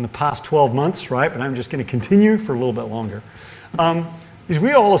in the past 12 months, right? But I'm just going to continue for a little bit longer. Is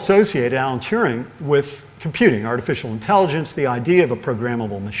we all associate Alan Turing with computing, artificial intelligence, the idea of a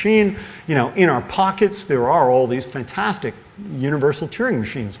programmable machine. You know, in our pockets, there are all these fantastic universal Turing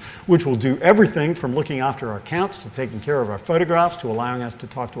machines, which will do everything from looking after our accounts to taking care of our photographs to allowing us to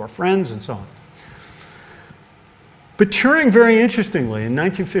talk to our friends and so on. But Turing, very interestingly, in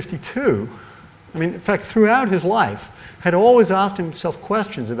 1952, I mean, in fact, throughout his life, had always asked himself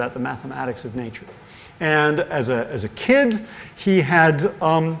questions about the mathematics of nature. And as a kid, he had,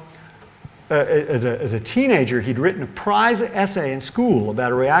 as a teenager, he'd written a prize essay in school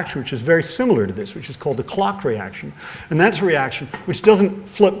about a reaction which is very similar to this, which is called the clock reaction. And that's a reaction which doesn't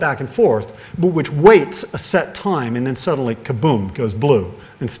flip back and forth, but which waits a set time and then suddenly, kaboom, goes blue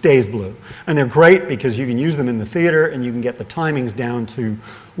and stays blue. And they're great because you can use them in the theater and you can get the timings down to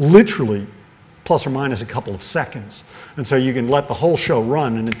literally plus or minus a couple of seconds. And so you can let the whole show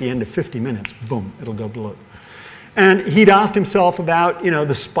run, and at the end of 50 minutes, boom, it'll go blue. And he'd asked himself about, you know,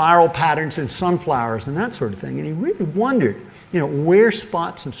 the spiral patterns in sunflowers and that sort of thing, and he really wondered, you know, where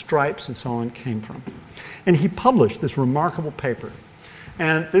spots and stripes and so on came from. And he published this remarkable paper.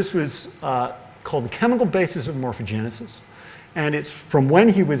 And this was called The Chemical Basis of Morphogenesis. And it's from when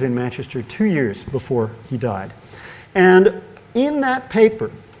he was in Manchester 2 years before he died. And in that paper,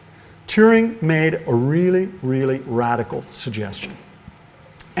 Turing made a really, really radical suggestion.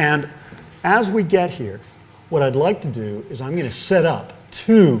 And as we get here, what I'd like to do is I'm going to set up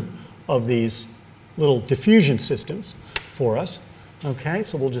two of these little diffusion systems for us. Okay,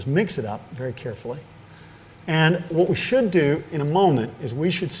 so we'll just mix it up very carefully. And what we should do in a moment is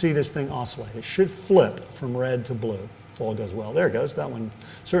we should see this thing oscillate. It should flip from red to blue if all goes well. There it goes. That one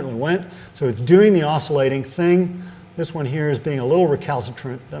certainly went. So it's doing the oscillating thing. This one here is being a little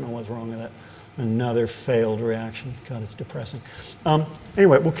recalcitrant. Don't know what's wrong with it. Another failed reaction. God, it's depressing.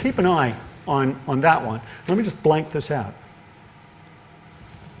 Anyway, we'll keep an eye on that one. Let me just blank this out.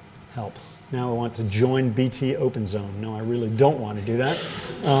 Help. Now I want to join BT Open Zone. No, I really don't want to do that.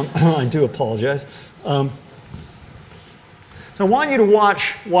 I do apologize. So I want you to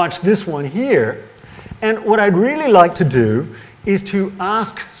watch this one here. And what I'd really like to do is to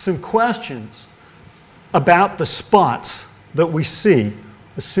ask some questions about the spots that we see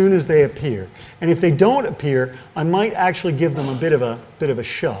as soon as they appear. And if they don't appear, I might actually give them a bit of a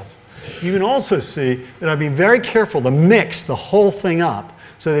shove. You can also see that I've been very careful to mix the whole thing up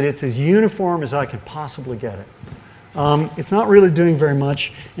so that it's as uniform as I can possibly get it. It's not really doing very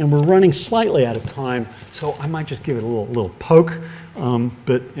much, and we're running slightly out of time, so I might just give it a little poke.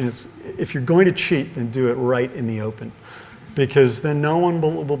 But if you're going to cheat, then do it right in the open, because then no one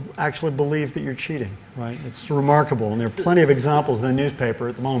will actually believe that you're cheating, right? It's remarkable, and there are plenty of examples in the newspaper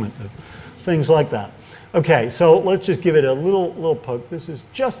at the moment of things like that. Okay, so let's just give it a little poke. This is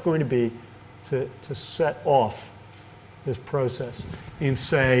just going to be to set off this process in,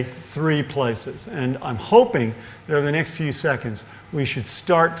 say, 3 places. And I'm hoping that over the next few seconds, we should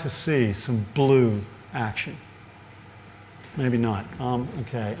start to see some blue action. Maybe not.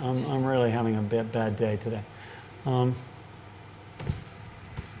 Okay, I'm really having a bad day today.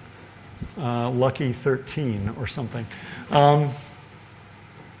 Lucky 13 or something. A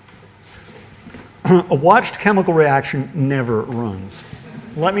watched chemical reaction never runs.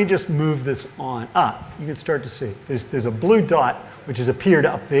 Let me just move this on. You can start to see. There's a blue dot which has appeared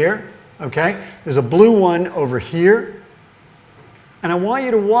up there. Okay? There's a blue one over here. And I want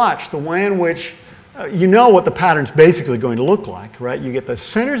you to watch the way in which you know what the pattern's basically going to look like, right? You get the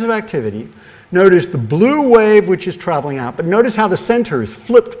centers of activity. Notice the blue wave which is traveling out, but notice how the center is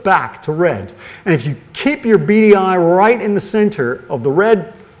flipped back to red. And if you keep your beady eye right in the center of the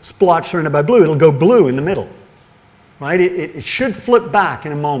red splotch surrounded by blue, it'll go blue in the middle. Right? It should flip back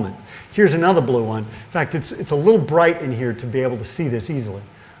in a moment. Here's another blue one. In fact, it's a little bright in here to be able to see this easily.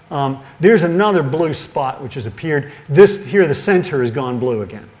 There's another blue spot which has appeared. Here, the center has gone blue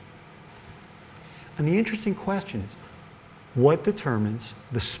again. And the interesting question is, what determines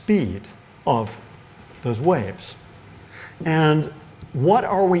the speed of those waves? And what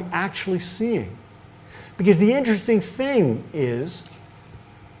are we actually seeing? Because the interesting thing is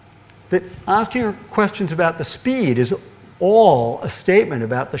that asking questions about the speed is all a statement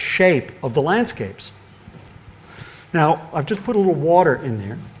about the shape of the landscapes. Now, I've just put a little water in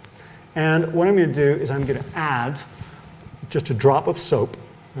there, and what I'm going to do is I'm going to add just a drop of soap,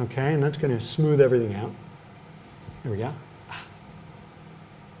 okay, and that's going to smooth everything out. There we go.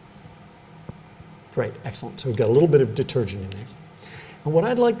 Great, excellent. So we've got a little bit of detergent in there. And what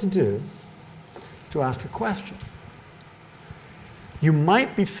I'd like to do is to ask a question. You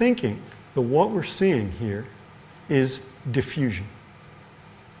might be thinking that what we're seeing here is diffusion,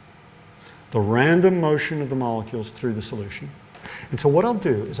 the random motion of the molecules through the solution. And so what I'll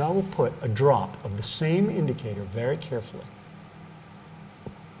do is I will put a drop of the same indicator very carefully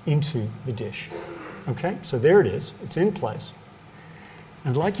into the dish. Okay, so there it is. It's in place.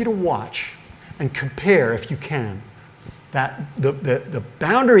 I'd like you to watch and compare, if you can, the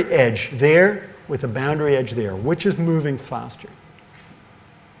boundary edge there with the boundary edge there. Which is moving faster?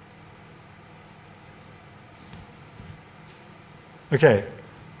 Okay,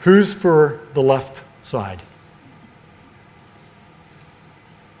 who's for the left side?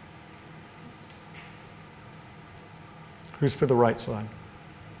 Who's for the right side?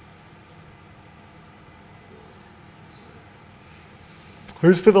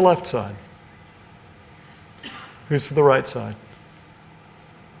 Who's for the left side? Who's for the right side?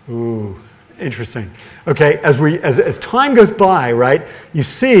 Ooh, interesting. Okay, as time goes by, right, you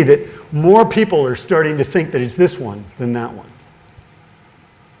see that more people are starting to think that it's this one than that one.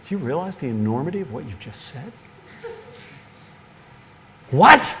 Do you realize the enormity of what you've just said?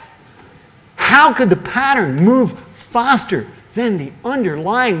 What? How could the pattern move faster than the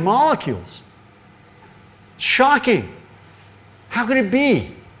underlying molecules? Shocking. How could it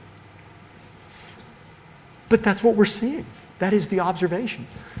be? But that's what we're seeing. That is the observation.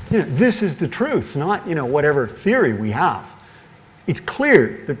 This is the truth, not whatever theory we have. It's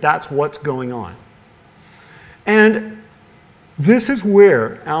clear that that's what's going on. And this is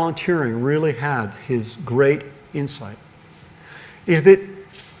where Alan Turing really had his great insight, is that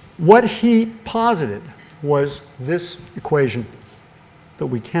what he posited was this equation that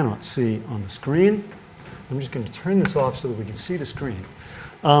we cannot see on the screen. I'm just going to turn this off so that we can see the screen.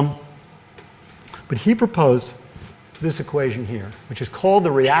 But he proposed this equation here, which is called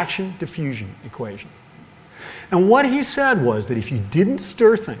the reaction diffusion equation. And what he said was that if you didn't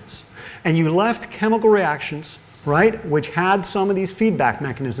stir things and you left chemical reactions, right, which had some of these feedback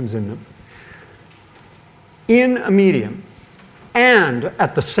mechanisms in them, in a medium, and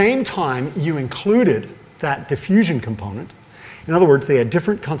at the same time you included that diffusion component, in other words, they had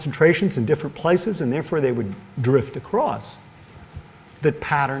different concentrations in different places and therefore they would drift across, that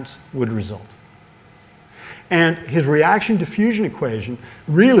patterns would result. And his reaction diffusion equation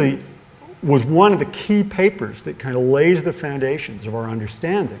really was one of the key papers that kind of lays the foundations of our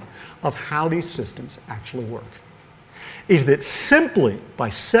understanding of how these systems actually work. Is that simply by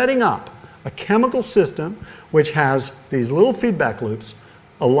setting up a chemical system which has these little feedback loops,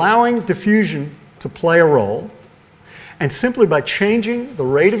 allowing diffusion to play a role, and simply by changing the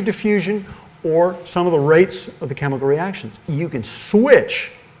rate of diffusion or some of the rates of the chemical reactions, you can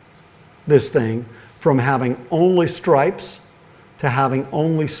switch this thing from having only stripes to having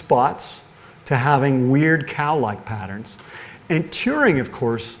only spots to having weird cow-like patterns. And Turing, of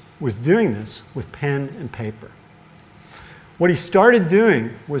course, was doing this with pen and paper. What he started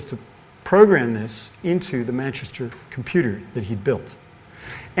doing was to program this into the Manchester computer that he'd built.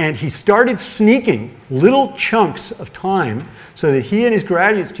 And he started sneaking little chunks of time so that he and his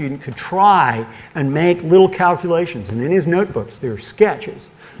graduate student could try and make little calculations. And in his notebooks, there are sketches,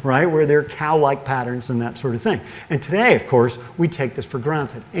 right, where there are cow-like patterns and that sort of thing. And today, of course, we take this for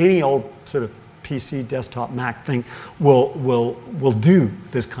granted. Any old sort of PC, desktop, Mac thing will do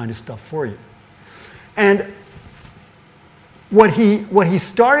this kind of stuff for you. And what he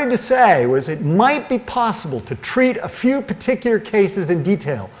started to say was it might be possible to treat a few particular cases in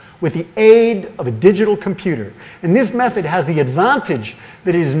detail with the aid of a digital computer. And this method has the advantage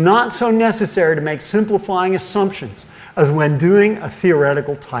that it is not so necessary to make simplifying assumptions as when doing a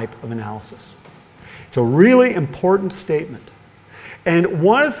theoretical type of analysis. It's a really important statement. And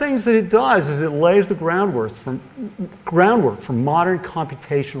one of the things that it does is it lays the groundwork for modern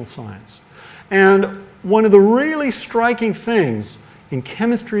computational science. And one of the really striking things in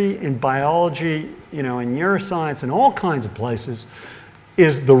chemistry, in biology, in neuroscience, and all kinds of places,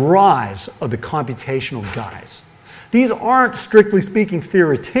 is the rise of the computational guys. These aren't, strictly speaking,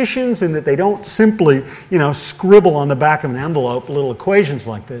 theoreticians in that they don't simply, scribble on the back of an envelope little equations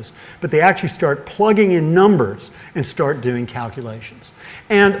like this, but they actually start plugging in numbers and start doing calculations.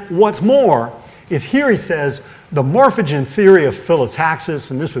 And what's more is here he says the morphogen theory of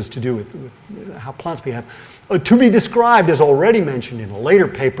phyllotaxis, and this was to do with how plants behave, to be described, as already mentioned in a later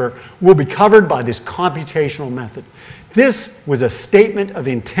paper, will be covered by this computational method. This was a statement of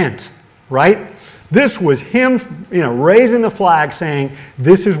intent, right? This was him, raising the flag saying,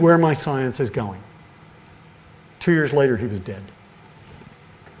 this is where my science is going. 2 years later, he was dead.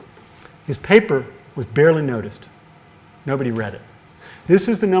 His paper was barely noticed. Nobody read it. This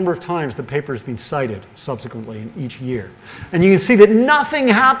is the number of times the paper has been cited subsequently in each year. And you can see that nothing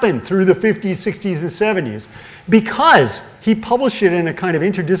happened through the 50s, 60s, and 70s because he published it in a kind of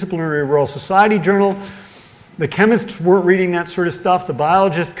interdisciplinary Royal Society journal. The chemists weren't reading that sort of stuff. The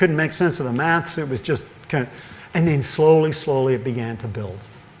biologists couldn't make sense of the maths. It was just kind of... And then slowly, slowly it began to build.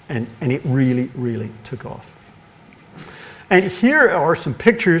 And it really, really took off. And here are some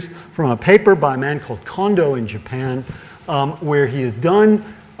pictures from a paper by a man called Kondo in Japan, where he has done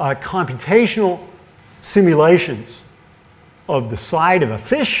computational simulations of the side of a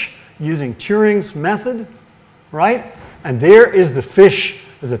fish using Turing's method, right? And there is the fish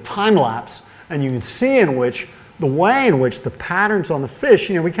as a time lapse, and you can see in which the way in which the patterns on the fish,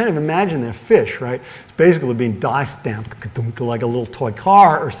 we kind of imagine they're fish, right? It's basically being die stamped like a little toy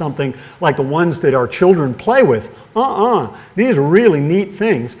car or something like the ones that our children play with. These are really neat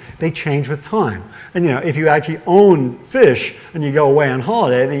things. They change with time. And if you actually own fish and you go away on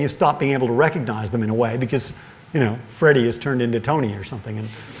holiday, then you stop being able to recognize them in a way because, Freddie is turned into Tony or something.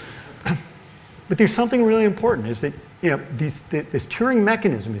 But there's something really important is that, this Turing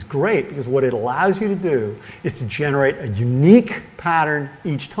mechanism is great because what it allows you to do is to generate a unique pattern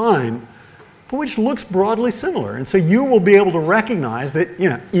each time, but which looks broadly similar. And so you will be able to recognize that,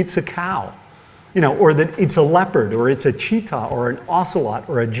 it's a cow. Or that it's a leopard, or it's a cheetah, or an ocelot,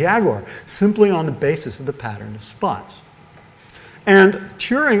 or a jaguar, simply on the basis of the pattern of spots. And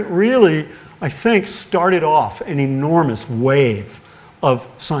Turing really, I think, started off an enormous wave of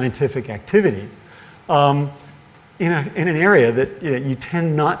scientific activity in an area that you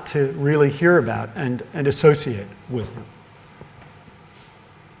tend not to really hear about and associate with.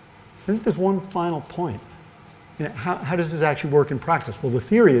 I think there's one final point. How does this actually work in practice? Well, the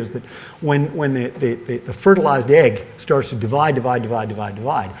theory is that when the fertilized egg starts to divide,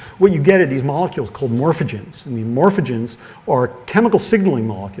 what you get are these molecules called morphogens. And the morphogens are chemical signaling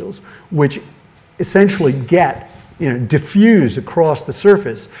molecules which essentially diffuse across the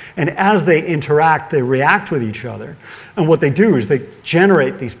surface. And as they interact, they react with each other. And what they do is they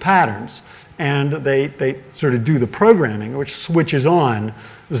generate these patterns and they sort of do the programming, which switches on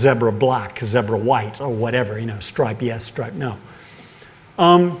zebra black, zebra white, or whatever, stripe yes, stripe no.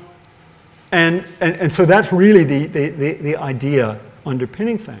 And so that's really the idea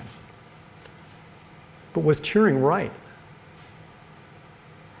underpinning things. But was Turing right?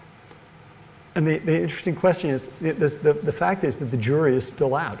 And the interesting question is, the fact is that the jury is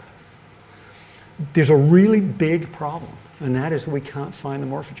still out. There's a really big problem, and that is we can't find the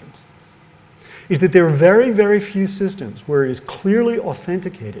morphogens. is that there are very, very few systems where it is clearly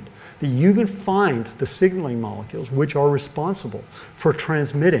authenticated that you can find the signaling molecules which are responsible for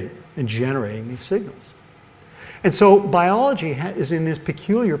transmitting and generating these signals. And so biology is in this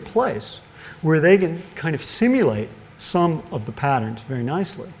peculiar place where they can kind of simulate some of the patterns very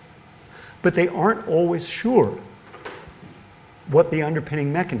nicely, but they aren't always sure what the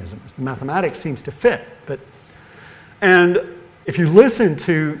underpinning mechanism is. The mathematics seems to fit, and if you listen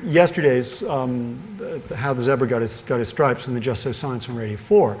to yesterday's How the Zebra Got His Stripes in the Just So Science on Radio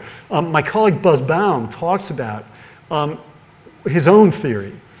 4, my colleague Buzz Baum talks about his own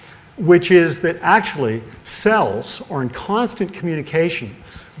theory, which is that actually cells are in constant communication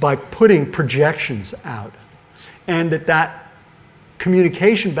by putting projections out, and that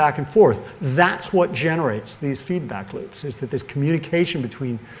communication back and forth, that's what generates these feedback loops, is that this communication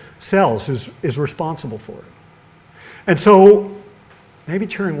between cells is responsible for it. And so maybe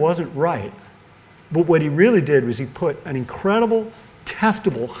Turing wasn't right, but what he really did was he put an incredible,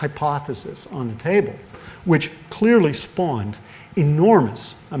 testable hypothesis on the table, which clearly spawned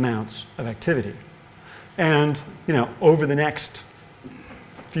enormous amounts of activity. And, over the next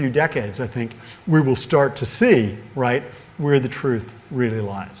few decades, I think, we will start to see, right, where the truth really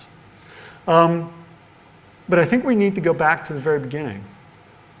lies. But I think we need to go back to the very beginning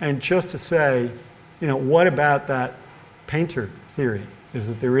and just to say, what about that painter theory? Is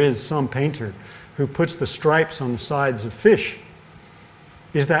that there is some painter who puts the stripes on the sides of fish.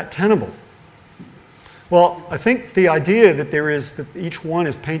 Is that tenable? Well, I think the idea that each one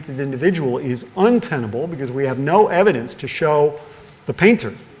is painted individual is untenable because we have no evidence to show the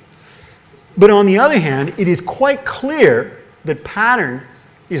painter. But on the other hand, it is quite clear that pattern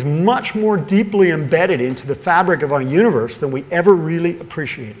is much more deeply embedded into the fabric of our universe than we ever really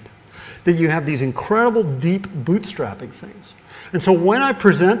appreciated. That you have these incredible deep bootstrapping things. And so when I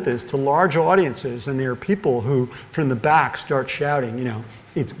present this to large audiences and there are people who from the back start shouting,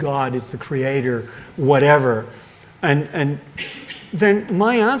 it's God, it's the creator, whatever, and then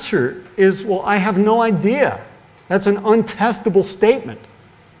my answer is, well, I have no idea. That's an untestable statement.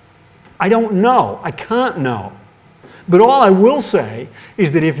 I don't know. I can't know. But all I will say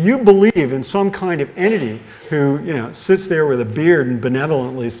is that if you believe in some kind of entity who, sits there with a beard and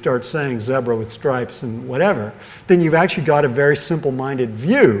benevolently starts saying zebra with stripes and whatever, then you've actually got a very simple-minded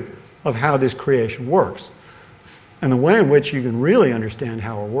view of how this creation works. And the way in which you can really understand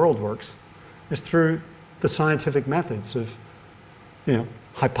how our world works is through the scientific methods of,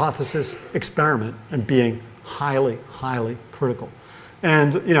 hypothesis, experiment, and being highly, highly critical.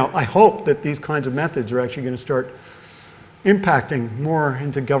 And, I hope that these kinds of methods are actually going to start impacting more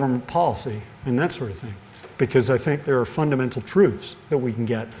into government policy and that sort of thing, because I think there are fundamental truths that we can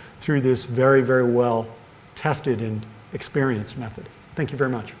get through this very, very well tested and experienced method. Thank you very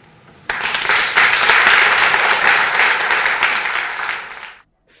much.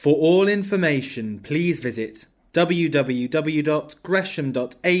 For all information, please visit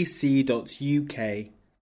www.gresham.ac.uk.